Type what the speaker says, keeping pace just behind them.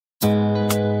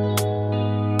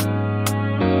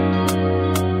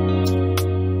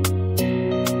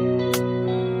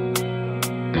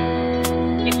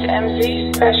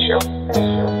Is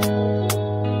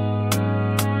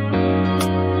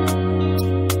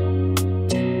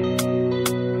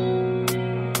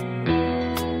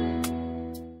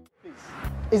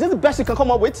this the best you can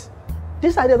come up with?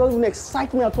 This idea doesn't even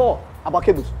excite me at all about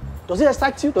cables. Does it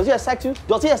excite you? Does it excite you?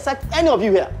 Does it excite any of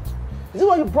you here? Is this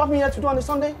what you brought me here to do on a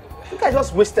Sunday? You guys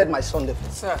just wasted my Sunday.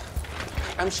 Sir,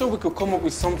 I'm sure we could come up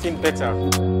with something better.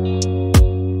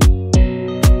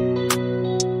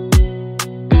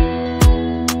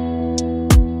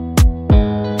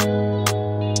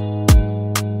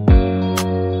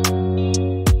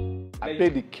 I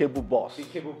played the cable boss. The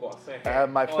cable boss.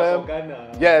 My firm,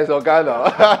 Organa. yes,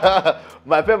 Organa.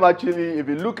 My firm actually, if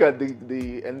you look at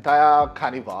the entire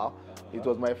carnival, it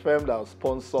was my firm that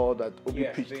sponsored that Obi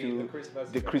pitched to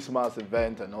the Christmas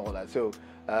event and all that. So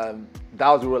that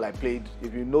was the role I played.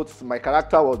 If you notice, my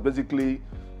character was basically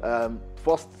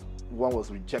first one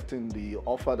was rejecting the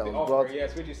offer that was brought.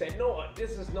 Yes, which you said, no,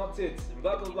 this is not it.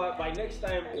 Blah, blah, blah. By next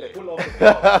time, we'll pull off the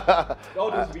boss. All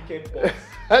those weekend boss.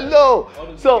 Hello.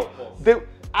 So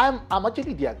I'm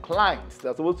actually their clients.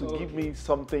 They're supposed to give me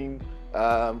something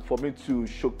for me to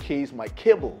showcase my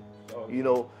cable, you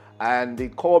know. And they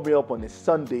called me up on a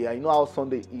Sunday. I know how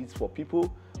Sunday is for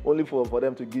people, only for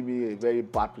them to give me a very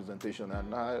bad presentation,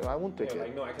 and I won't take it.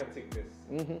 Like, no, I can't take this.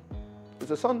 It's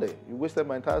a Sunday. You wasted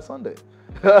my entire Sunday.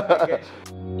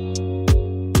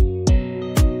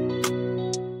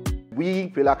 We,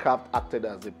 Craft, acted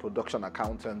as a production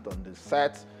accountant on the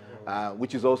set,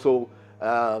 which is also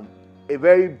a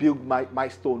very big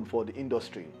milestone for the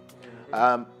industry.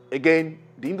 Again,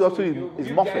 the industry is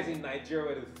you muffled. guys in Nigeria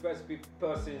were the first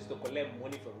persons to collect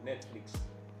money from Netflix.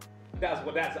 That's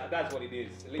what it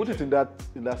is. Literally. Put it in that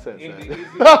sense. They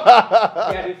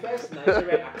are the first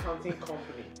Nigerian accounting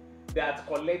company that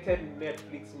collected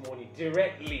Netflix money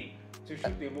directly to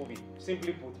shoot a movie.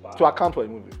 Simply put, to account for a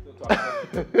movie.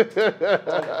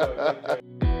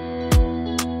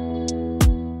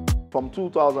 From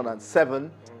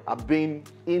 2007, I've been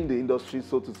in the industry,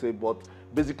 so to say, but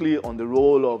basically on the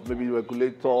role of maybe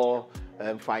regulator,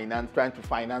 trying to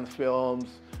finance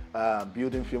films,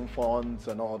 building film funds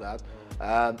and all that.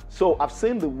 So I've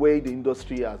seen the way the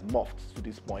industry has morphed to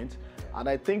this point, and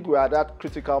I think we're at that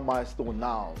critical milestone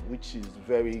now, which is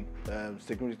very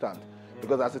significant.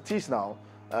 Because as it is now,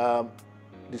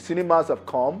 the cinemas have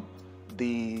come,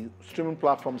 the streaming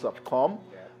platforms have come,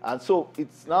 and so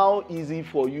it's now easy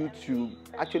for you to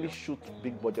actually shoot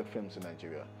big budget films in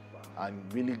Nigeria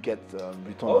and really get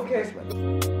return on investment.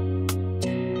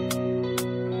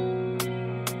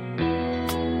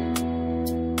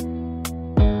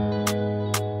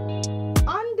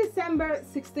 On December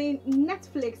 16,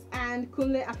 Netflix and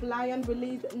Kunle Afolayan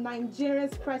released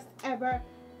Nigeria's first ever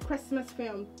Christmas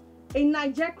film, A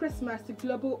Naija Christmas, to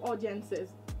global audiences.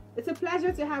 It's a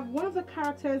pleasure to have one of the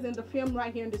characters in the film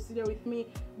right here in the studio with me.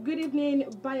 Good evening,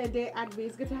 Bayade Advi.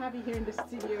 It's good to have you here in the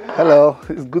studio. Hello,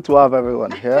 it's good to have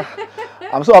everyone here.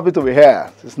 I'm so happy to be here.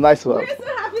 It's nice to have. We're so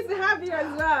happy to have you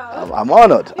as well. I'm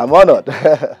honored. I'm honored.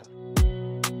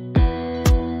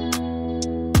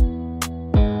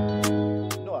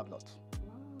 No, I'm not.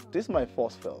 Wow. This is my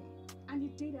first film. And you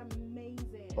did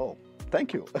amazing. Oh.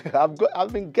 Thank you.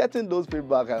 I've been getting those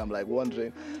feedback and I'm like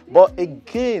wondering. But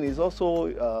again, it's also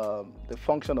the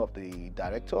function of the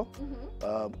director.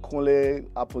 Kunle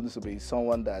happens to be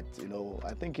someone that, you know,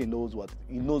 I think he knows what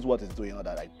he's doing on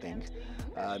that, I think.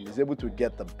 And he's able to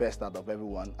get the best out of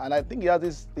everyone. And I think he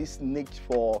has this niche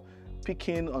for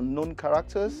picking unknown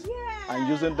characters and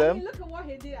using them. I mean, look at what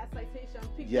he did at Citation.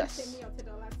 Picking Temi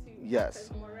Otedola to yes.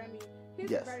 Moremi.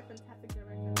 He's a very fantastic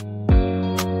director.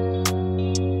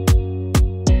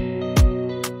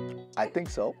 I think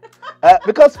so,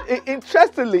 because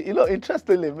interestingly,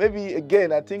 maybe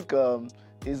again, I think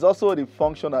it's also the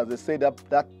function, as they say,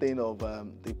 that thing of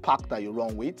the pack that you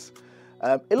run with.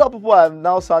 A lot of people are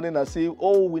now sounding as if,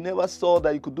 oh, we never saw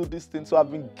that you could do this thing. So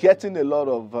I've been getting a lot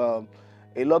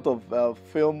of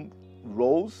film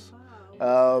roles,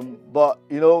 but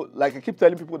you know, like I keep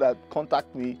telling people that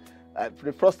contact me,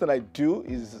 the first thing I do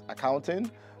is accounting,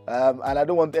 and I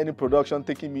don't want any production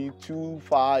taking me too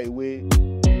far away.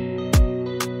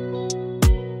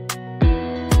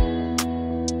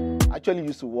 I actually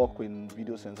used to work in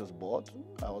Video Censors Board.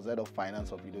 I was head of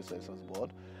finance of Video Censors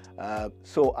Board.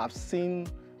 So I've seen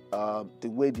the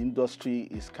way the industry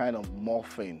is kind of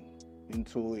morphing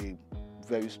into a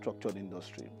very structured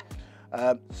industry.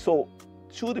 So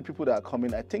to the people that are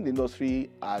coming, I think the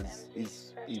industry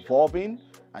is evolving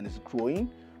and is growing.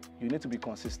 You need to be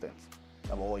consistent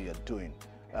about what you're doing.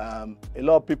 A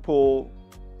lot of people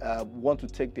want to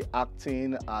take the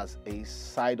acting as a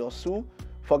side hustle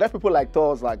forget people like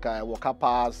us, like worker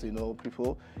pass, you know,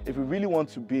 people. If you really want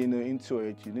to be into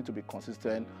it, you need to be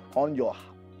consistent on your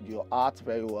art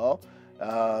very well,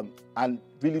 and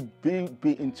really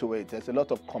be into it. There's a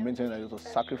lot of commitment and a lot of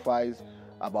sacrifice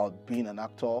about being an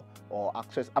actor or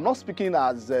actress. I'm not speaking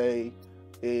as a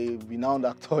renowned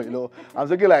actor, you know. I'm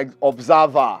speaking like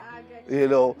observer, you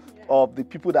know, of the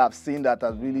people that I've seen that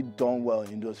have really done well in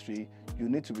the industry. You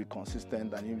need to be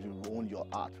consistent and you need to own your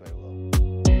art very well.